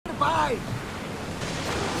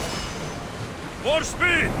More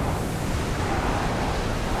speed!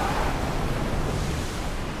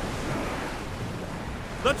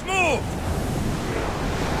 Let's move!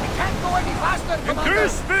 We can't go any faster, Commander!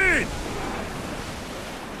 Increase speed!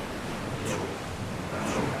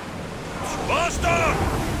 Faster!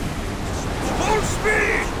 Full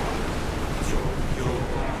speed!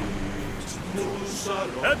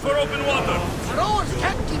 Head for open water! The rowers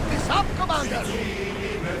can't keep this up, Commander!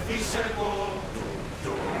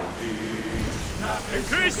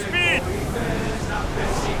 Increase speed!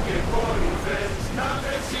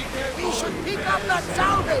 We should pick up that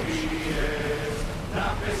salvage!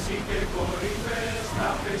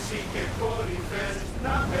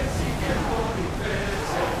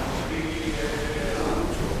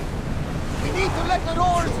 We need to let the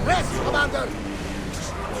rowers rest, Commander!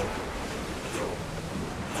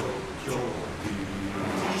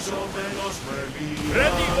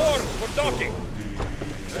 Ready oars for docking!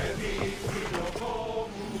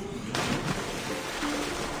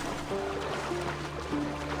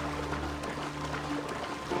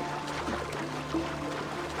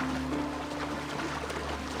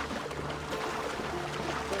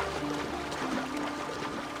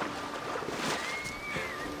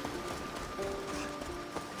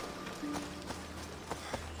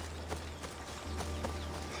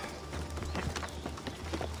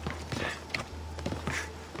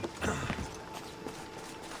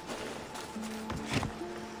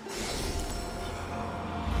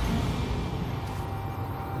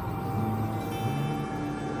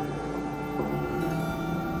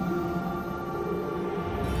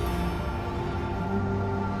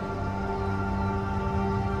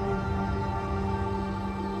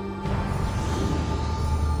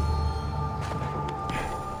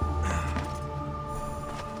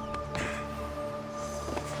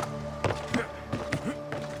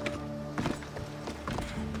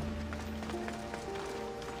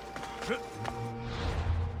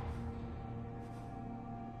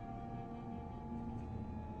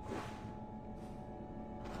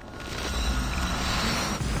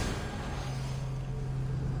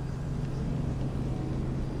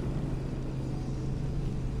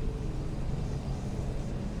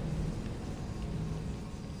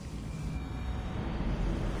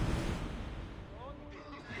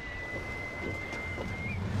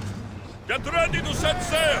 Get ready to set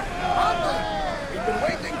sail! Commander! We've been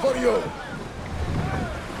waiting for you!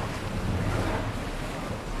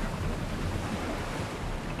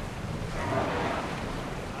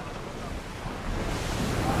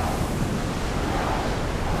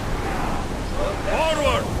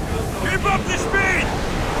 Forward! Keep up the speed!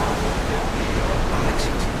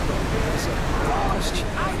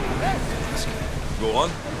 Go on.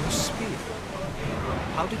 Spear.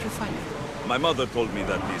 How did you find it? My mother told me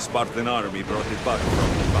that the Spartan army brought it back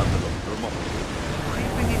from the Battle of Vermont. Why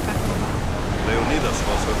bring it back to life? Leonidas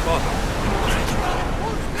was her father.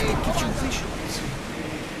 It gives you visions.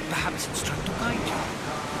 Perhaps it's trying to guide you.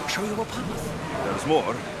 Show you a path. There's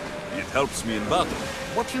more. It helps me in battle.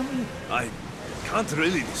 What do you mean? I can't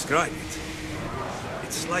really describe it.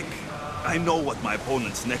 It's like I know what my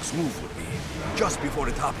opponent's next move would be, just before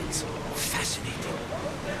it happens. Fascinating.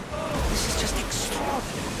 This is just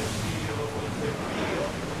extraordinary.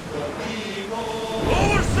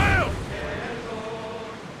 Lower sail!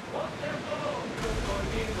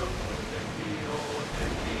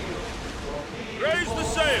 Raise the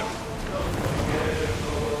sail!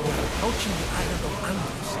 We're approaching the island of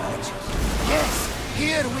Andros, Alexios. Yes!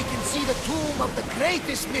 Here we can see the tomb of the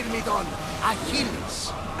greatest Myrmidon,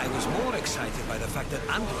 Achilles. I was more excited by the fact that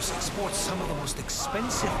Andros exports some of the most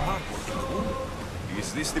expensive marble in the world.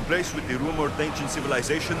 Is this the place with the rumored ancient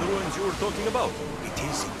civilization ruins you were talking about? It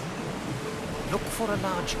is indeed. Look for a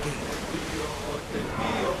large gate.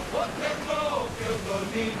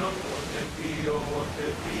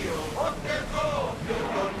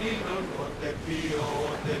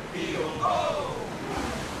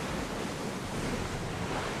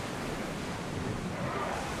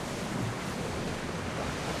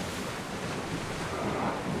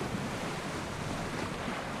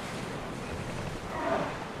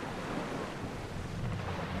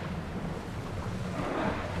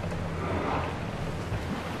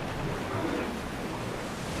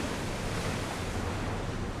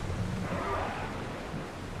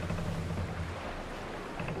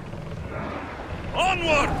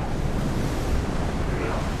 Onward!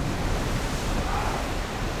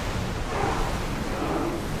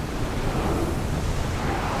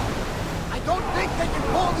 I don't think they can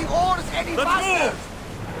pull the oars any Let's faster!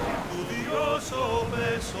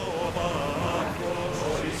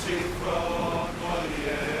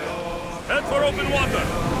 Head for open water!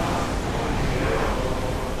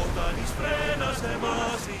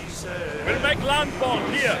 We'll make landfall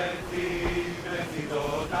here.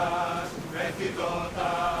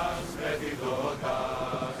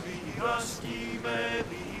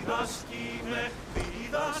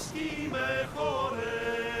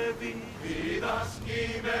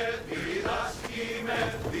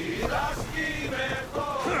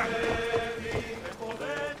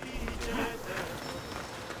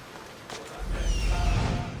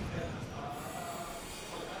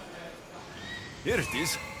 Here it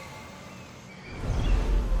is.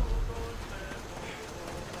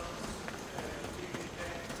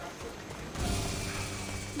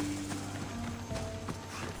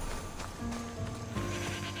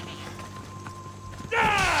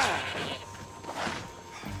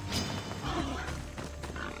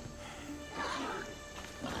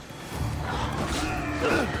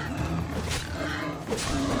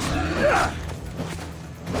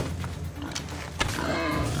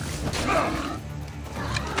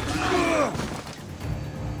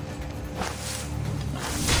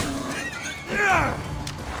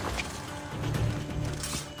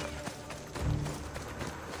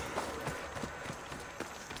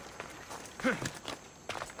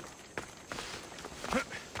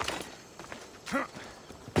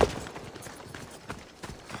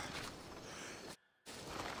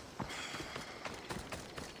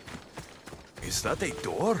 Is that a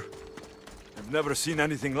door? I've never seen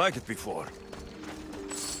anything like it before.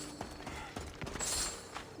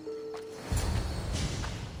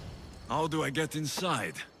 How do I get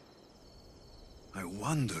inside? I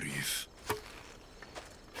wonder if...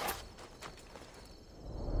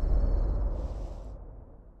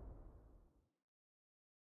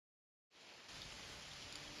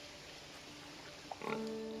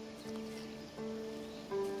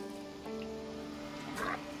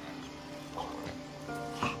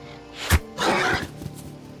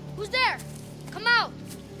 Who's there? Come out!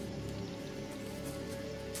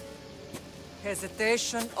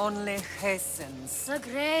 Hesitation only hastens. The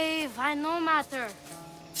grave, I no matter.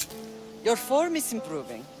 Your form is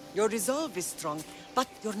improving. Your resolve is strong, but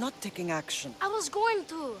you're not taking action. I was going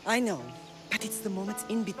to. I know, but it's the moments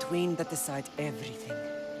in between that decide everything.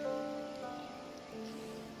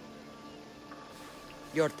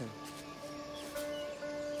 Your turn.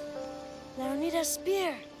 Leonida's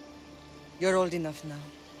spear. You're old enough now.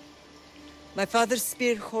 My father's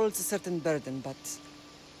spear holds a certain burden, but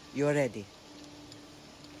you're ready.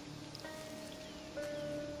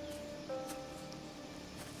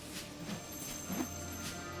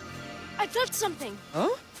 I felt something. Huh?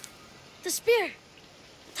 The spear.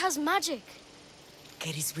 It has magic.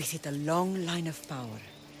 Carries with it a long line of power.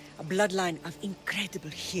 A bloodline of incredible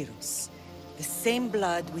heroes. The same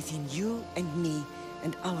blood within you and me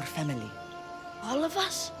and our family. All of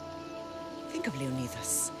us? Think of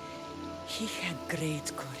Leonidas. He had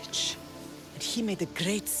great courage. And he made a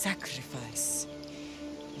great sacrifice.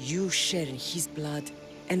 You share in his blood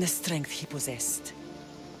and the strength he possessed.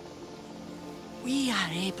 We are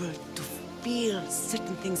able to feel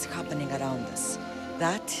certain things happening around us.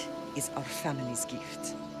 That is our family's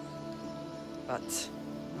gift. But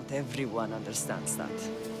not everyone understands that.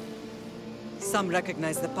 Some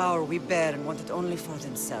recognize the power we bear and want it only for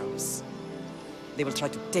themselves. They will try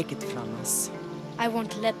to take it from us. I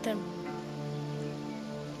won't let them.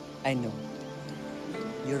 I know.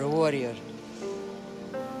 You're a warrior.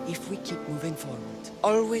 If we keep moving forward,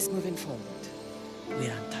 always moving forward,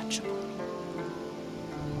 we're untouchable.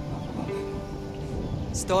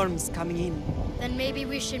 Storm's coming in. Then maybe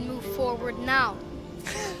we should move forward now.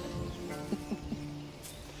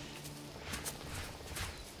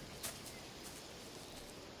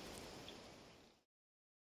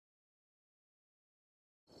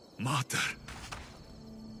 Mater,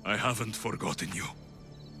 I haven't forgotten you.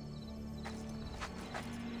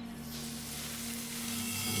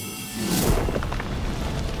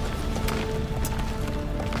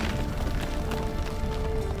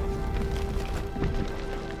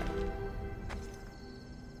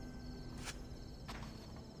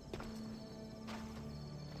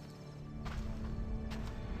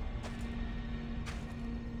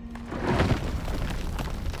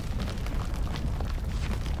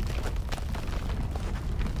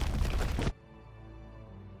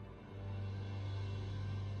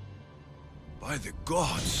 By the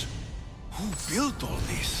gods! Who built all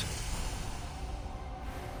this?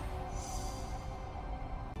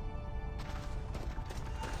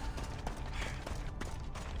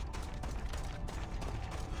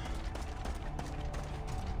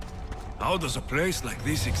 How does a place like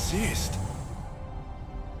this exist?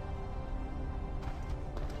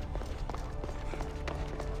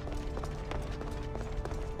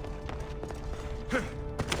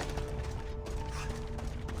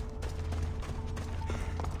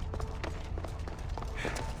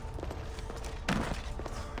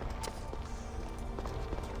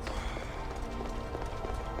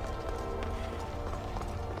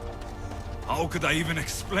 How could I even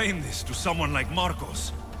explain this to someone like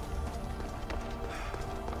Marcos?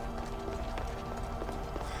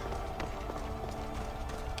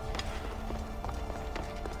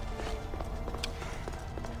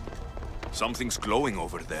 Something's glowing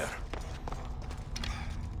over there.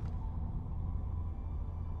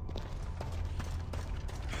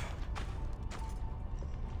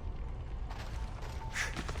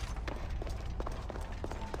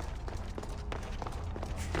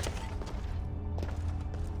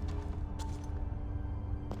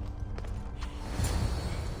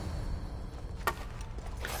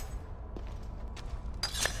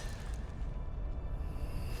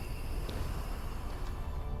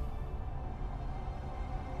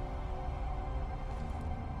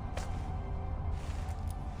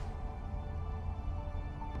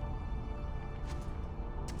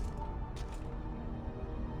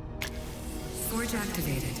 Forge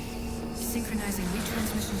activated. Synchronizing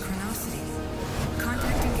retransmission chronicity.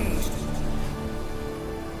 Contact engaged.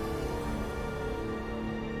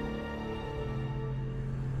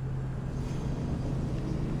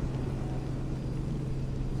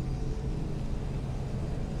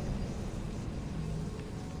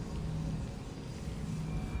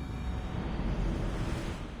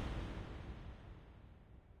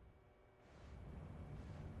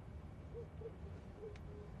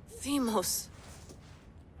 Themos.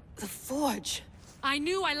 The Forge. I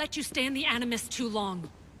knew I let you stay in the Animus too long.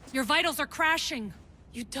 Your vitals are crashing.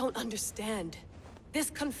 You don't understand.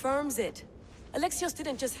 This confirms it. Alexios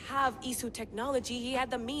didn't just have Isu technology, he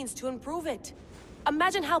had the means to improve it.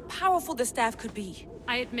 Imagine how powerful the staff could be.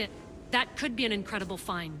 I admit, that could be an incredible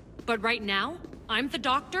find. But right now, I'm the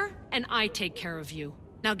doctor, and I take care of you.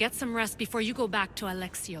 Now get some rest before you go back to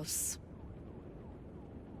Alexios.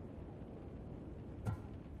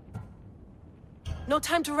 No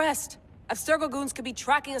time to rest. Abstergo goons could be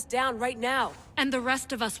tracking us down right now. And the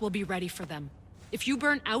rest of us will be ready for them. If you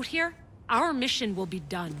burn out here, our mission will be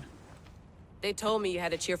done. They told me you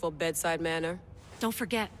had a cheerful bedside manner. Don't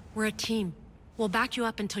forget, we're a team. We'll back you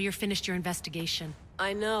up until you're finished your investigation.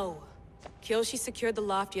 I know. Kyoshi secured the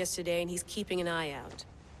loft yesterday and he's keeping an eye out.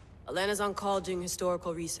 Elena's on call doing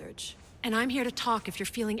historical research. And I'm here to talk if you're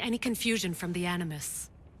feeling any confusion from the Animus.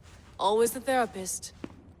 Always the therapist.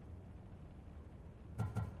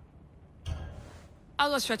 I'll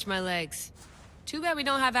go stretch my legs. Too bad we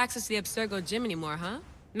don't have access to the Abstergo gym anymore, huh?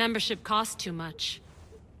 Membership costs too much.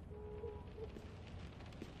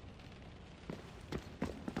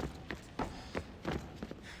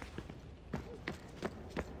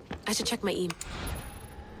 I should check my email.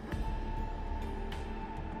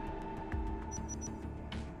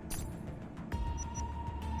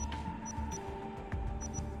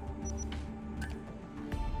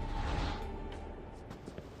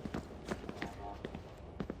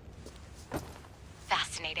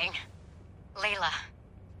 Fascinating. Layla,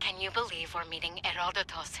 can you believe we're meeting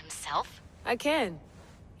Herodotus himself? I can.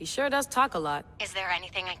 He sure does talk a lot. Is there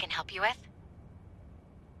anything I can help you with?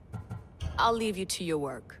 I'll leave you to your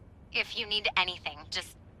work. If you need anything,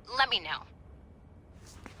 just let me know.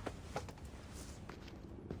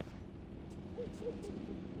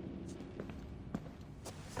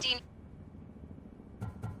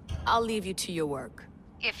 I'll leave you to your work.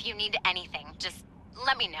 If you need anything, just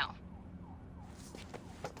let me know.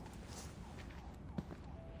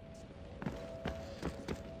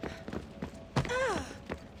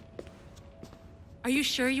 Are you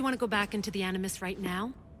sure you want to go back into the Animus right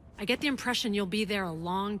now? I get the impression you'll be there a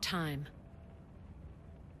long time.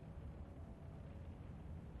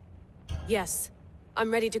 Yes.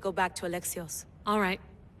 I'm ready to go back to Alexios. All right.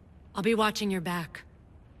 I'll be watching your back.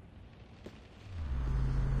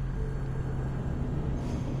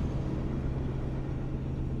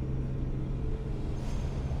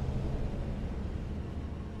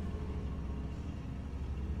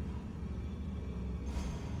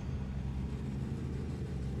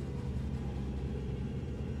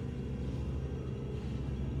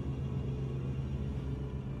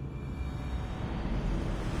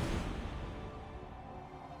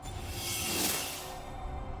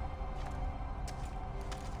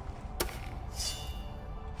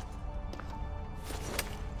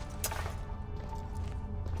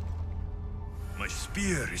 My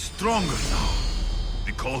spear is stronger now.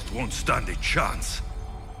 The cult won't stand a chance.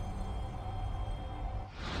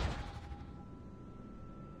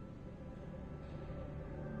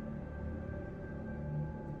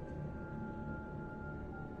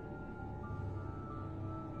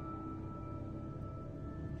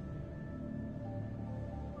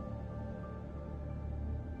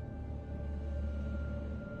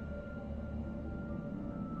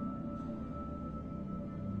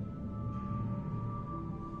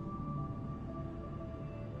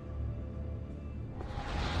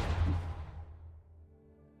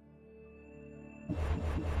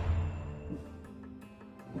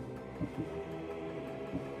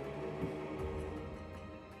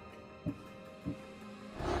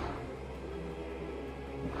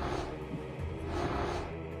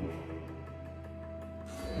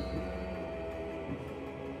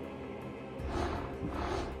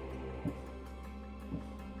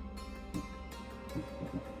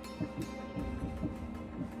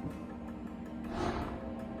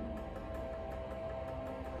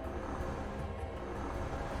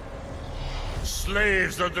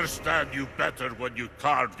 Slaves understand you better when you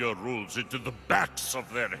carve your rules into the backs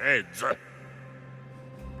of their heads.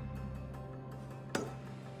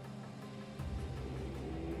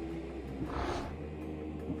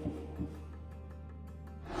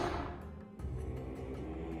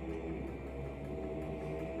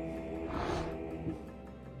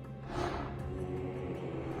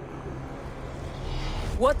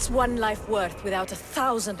 What's one life worth without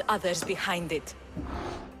 1,000 others behind it?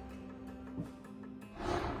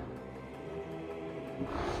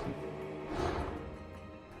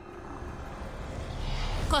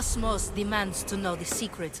 Cosmos demands to know the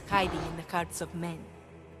secrets hiding in the hearts of men,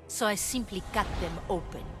 so I simply cut them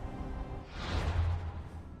open.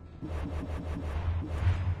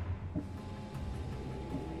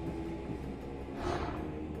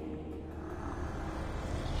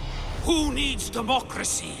 Who needs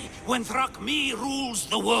democracy when Thrakmi rules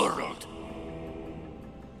the world?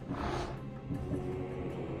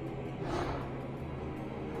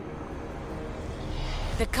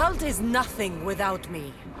 The cult is nothing without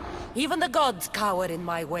me. Even the gods cower in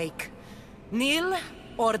my wake. Kneel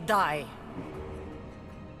or die.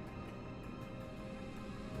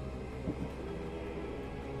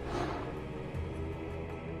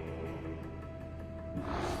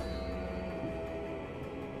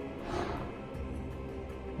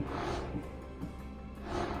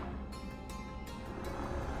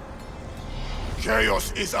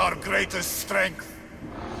 Chaos is our greatest strength.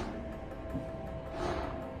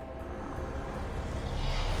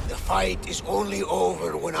 The fight is only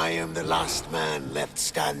over when I am the last man left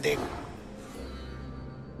standing.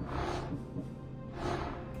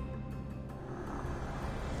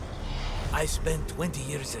 I spent 20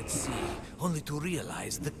 years at sea, only to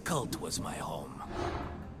realize the cult was my home.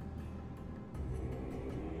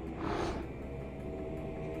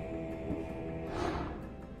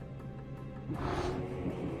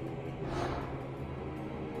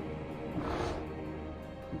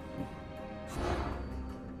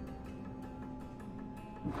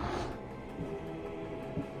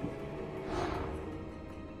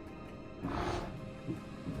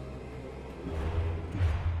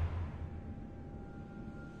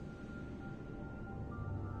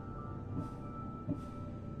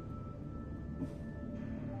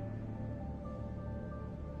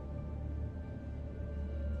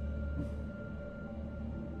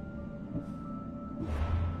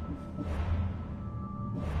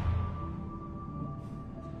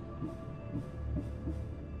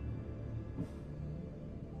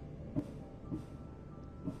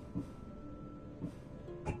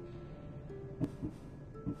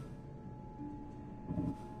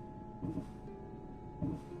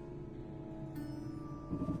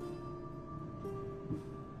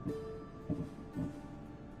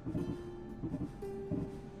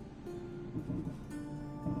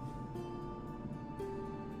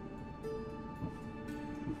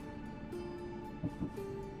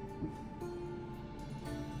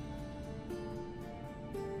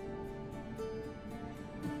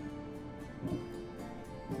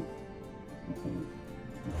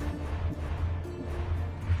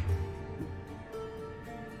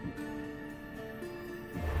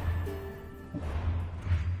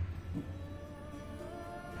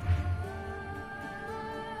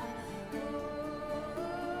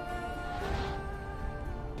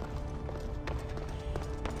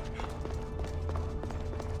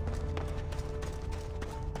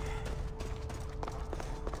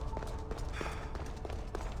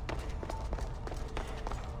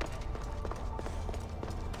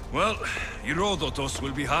 Well, Herodotus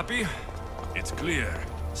will be happy. It's clear.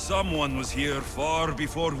 Someone was here far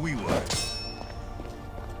before we were.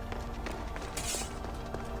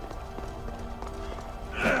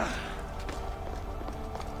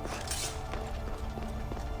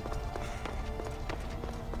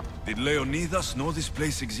 Did Leonidas know this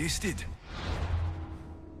place existed?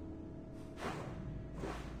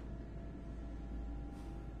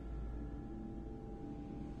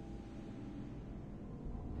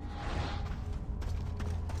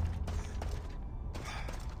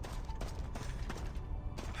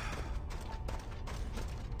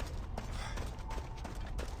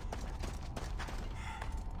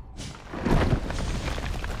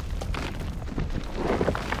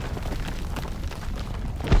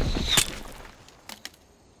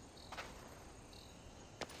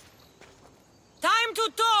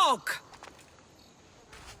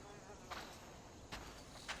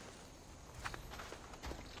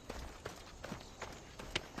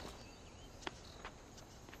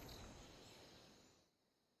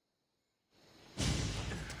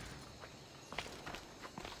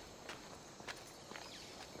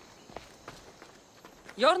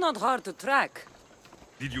 You're not hard to track.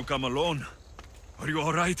 Did you come alone? Are you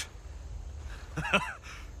all right?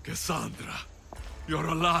 Cassandra, you're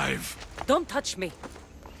alive. Don't touch me.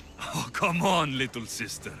 Oh, come on, little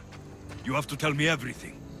sister. You have to tell me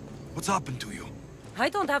everything. What's happened to you? I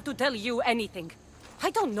don't have to tell you anything.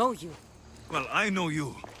 I don't know you. Well, I know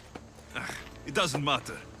you. It doesn't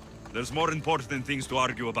matter. There's more important things to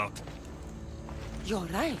argue about. You're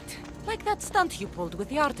right. Like that stunt you pulled with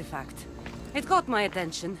the artifact. It got my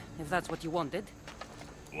attention, if that's what you wanted.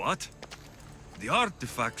 What? The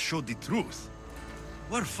artifact showed the truth.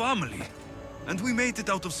 We're family. And we made it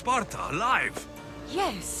out of Sparta alive.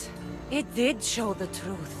 Yes, it did show the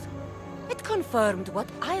truth. It confirmed what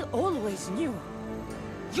I always knew.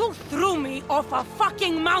 You threw me off a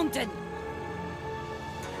fucking mountain!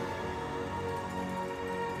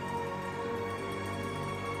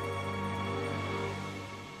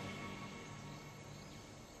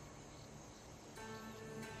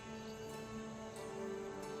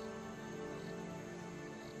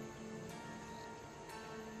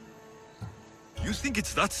 You think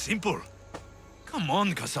it's that simple? Come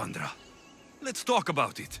on, Cassandra. Let's talk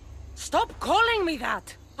about it. Stop calling me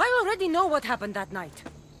that! I already know what happened that night.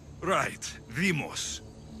 Right, Vimos.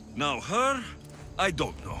 Now her, I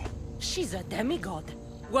don't know. She's a demigod,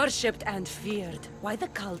 worshipped and feared by the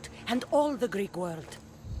cult and all the Greek world.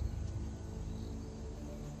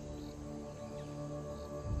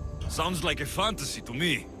 Sounds like a fantasy to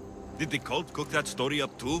me. Did the cult cook that story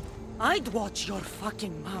up too? I'd watch your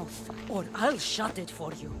fucking mouth, or I'll shut it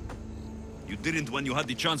for you. You didn't when you had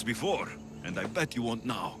the chance before, and I bet you won't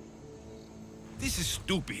now. This is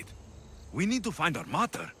stupid. We need to find our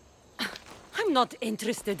mater. I'm not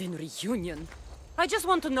interested in reunion. I just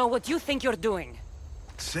want to know what you think you're doing.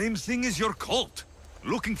 Same thing as your cult.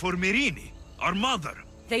 Looking for Myrrine, our mother.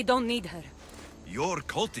 They don't need her. Your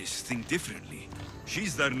cultists think differently.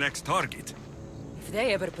 She's their next target. If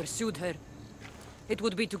they ever pursued her, it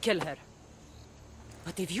would be to kill her.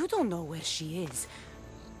 But if you don't know where she is,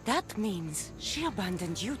 that means she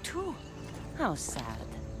abandoned you too. How sad.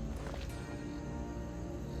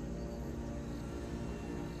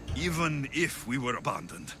 Even if we were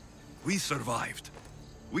abandoned, we survived.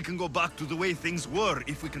 We can go back to the way things were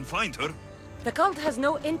if we can find her. The cult has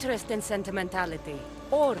no interest in sentimentality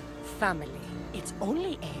or family. Its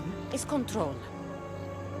only aim is control.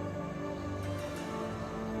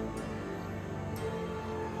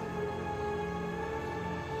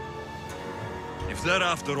 If they're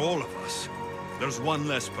after all of us, there's one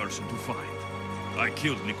less person to find. I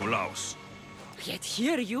killed Nikolaos. Yet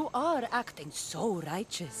here you are acting so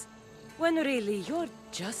righteous, when really you're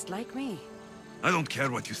just like me. I don't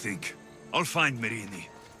care what you think. I'll find Myrrine.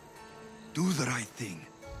 Do the right thing.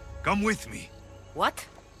 Come with me. What?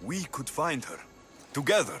 We could find her.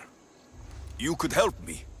 Together. You could help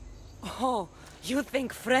me. Oh, you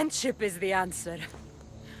think friendship is the answer?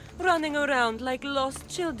 Running around like lost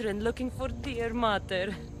children looking for dear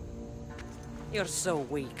mater. You're so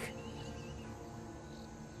weak.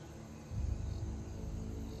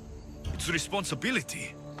 It's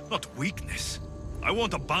responsibility, not weakness. I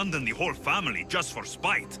won't abandon the whole family just for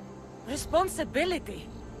spite. Responsibility?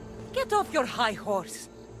 Get off your high horse.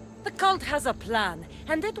 The cult has a plan,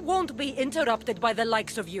 and it won't be interrupted by the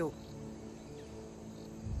likes of you.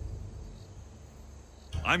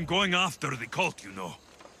 I'm going after the cult, you know.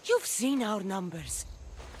 You've seen our numbers.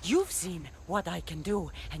 You've seen what I can do,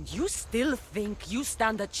 and you still think you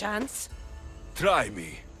stand a chance? Try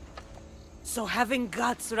me. So having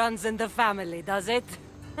guts runs in the family, does it?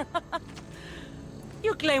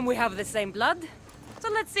 You claim we have the same blood, so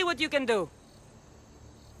let's see what you can do.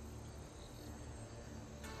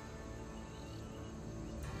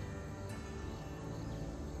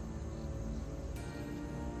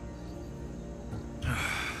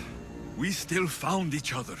 We still found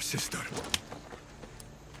each other, sister.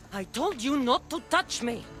 I told you not to touch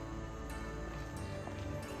me!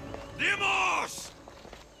 Demos!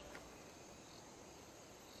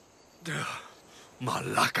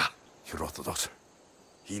 Malaka. Herodotus.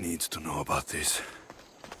 He needs to know about this.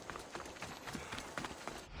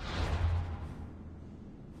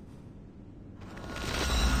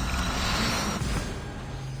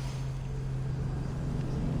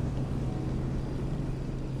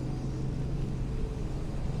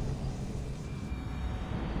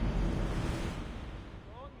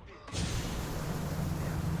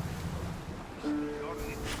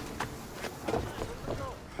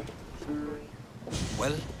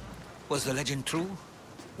 Well, was the legend true?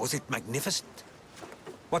 Was it magnificent?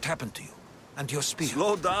 What happened to you? And your spear?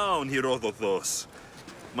 Slow down, Herodotus.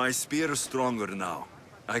 My spear is stronger now.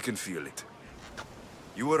 I can feel it.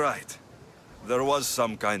 You were right. There was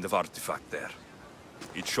some kind of artifact there.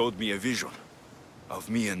 It showed me a vision of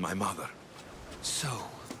me and my mother. So,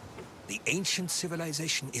 the ancient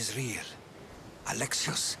civilization is real.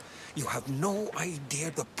 Alexios, you have no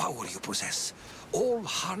idea the power you possess. All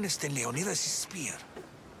harnessed in Leonidas' spear.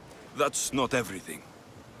 That's not everything.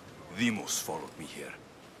 Deimos followed me here.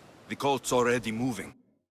 The cult's already moving.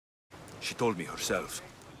 She told me herself.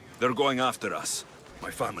 They're going after us.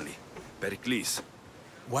 My family. Pericles.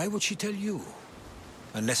 Why would she tell you?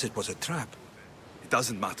 Unless it was a trap. It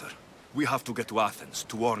doesn't matter. We have to get to Athens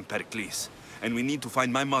to warn Pericles. And we need to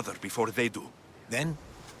find my mother before they do. Then,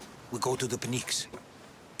 we go to the Pnyx.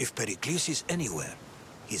 If Pericles is anywhere,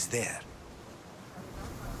 he's there.